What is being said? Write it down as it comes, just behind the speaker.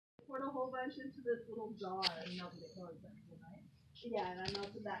whole bunch into this little jar and melted it closed tonight. Yeah, and I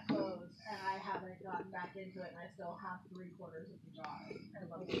melted that closed, and I haven't gotten back into it, and I still have 3/4 of the jar. I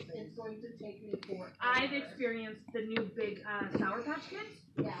love it. It's going to take me 4 hours. I've experienced the new big Sour Patch Kids.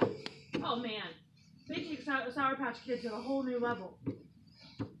 Yeah. Oh man, they take Sour Patch Kids to a whole new level.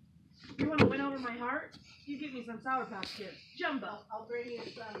 You want to win over my heart? You give me some Sour Patch Kids. Jumbo. I'll bring you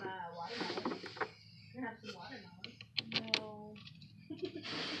some watermelon. You can have some watermelon. No.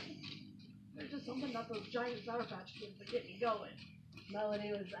 There's just something about those giant Sour Patch Kids that get me going.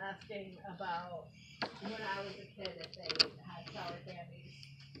 Melanie was asking about when I was a kid if they had sour candies,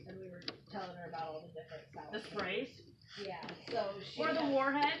 and we were telling her about all the different sour The sprays? Yeah, so she or the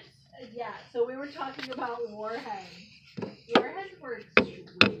warheads? Yeah, so we were talking about warheads. Warheads were sweet.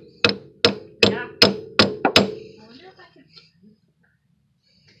 Yeah. I wonder if I could...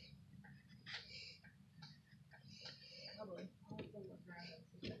 Probably. I'll have to look around and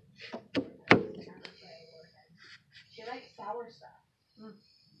see if she likes sour stuff. Mm.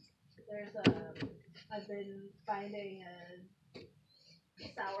 There's I've been finding a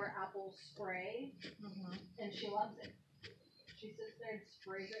sour apple spray, and she loves it. She sits there and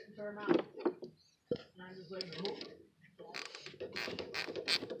sprays it into her mouth, and I'm just like, oh.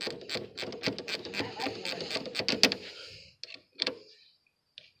 She might like it.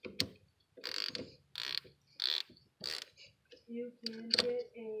 You can get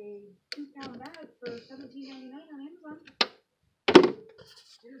a 2-pound bag for $17.99 on Amazon.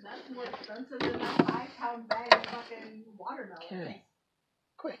 Dude, that's more expensive than that 5-pound bag of fucking watermelon. Okay.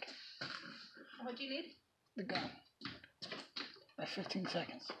 Quick. What do you need? The gun. By 15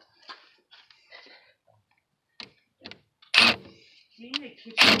 seconds. Do you need a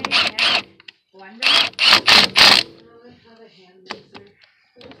KitchenAid and blender? I have a hand mixer.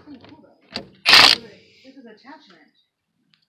 This is cool though. This is attachment.